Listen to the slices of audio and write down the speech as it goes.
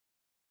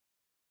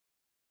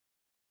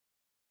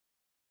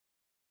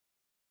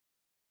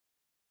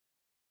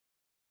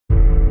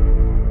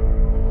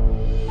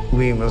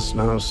We must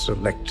now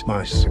select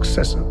my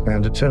successor,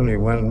 and it's only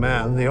one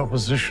man the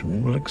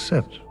opposition will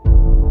accept.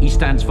 He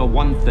stands for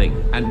one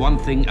thing, and one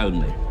thing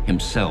only,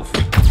 himself.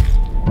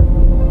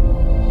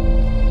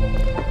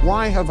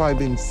 Why have I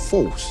been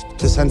forced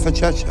to send for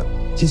Churchill?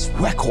 His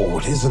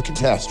record is a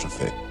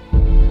catastrophe.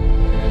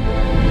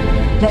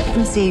 Let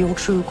them see your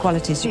true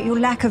qualities, your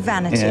lack of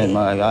vanity. Yeah,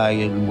 my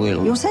iron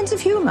will. Your sense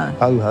of humour.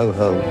 Ho, ho,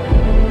 ho.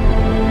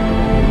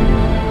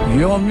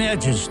 Your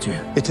Majesty.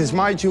 It is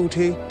my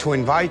duty to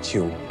invite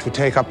you to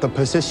take up the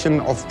position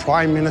of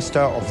Prime Minister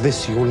of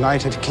this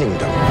United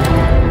Kingdom.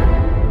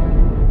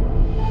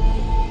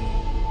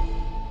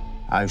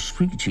 I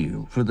speak to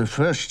you for the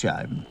first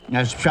time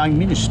as Prime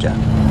Minister.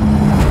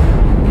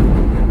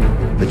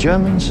 The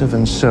Germans have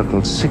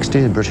encircled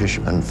 60 British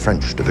and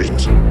French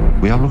divisions.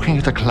 We are looking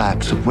at a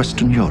collapse of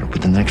Western Europe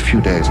within the next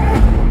few days.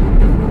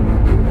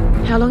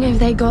 How long have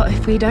they got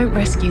if we don't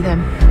rescue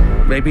them?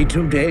 Maybe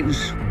 2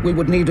 days. We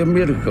would need a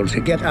miracle to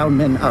get our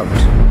men out.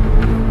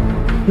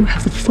 You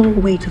have the full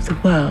weight of the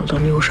world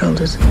on your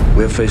shoulders.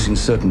 We're facing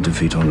certain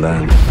defeat on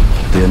land,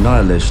 the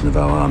annihilation of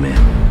our army,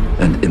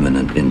 and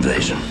imminent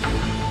invasion.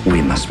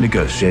 We must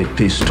negotiate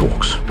peace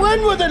talks.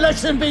 When will the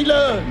lesson be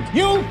learned?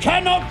 You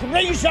cannot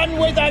reason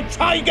with a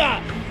tiger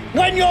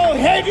when your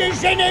head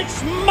is in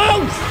its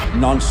mouth!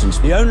 Nonsense.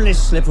 The only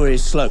slippery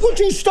slope. Would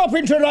you stop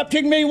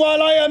interrupting me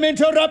while I am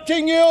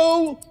interrupting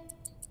you?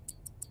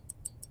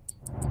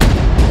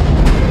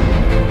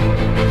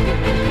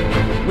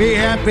 We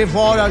have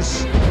before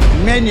us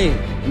many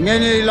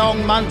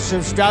long months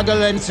of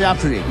struggle and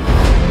suffering.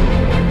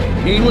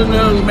 Even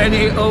though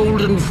many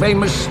old and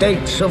famous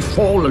states have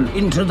fallen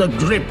into the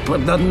grip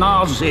of the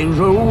Nazi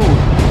rule,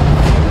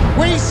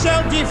 we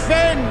shall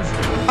defend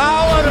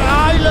our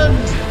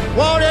island,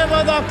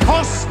 whatever the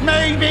cost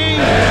may be.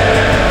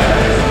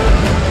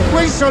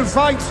 We shall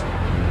fight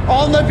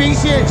on the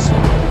beaches.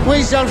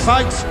 We shall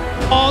fight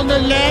on the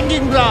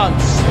landing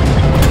grounds.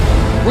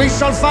 We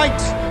shall fight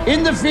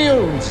in the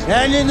fields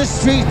and in the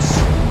streets.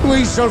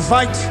 We shall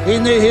fight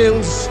in the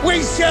hills.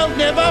 We shall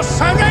never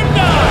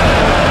surrender!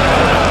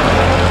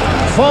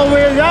 For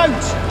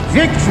without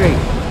victory,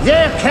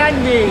 there can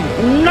be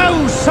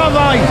no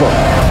survival.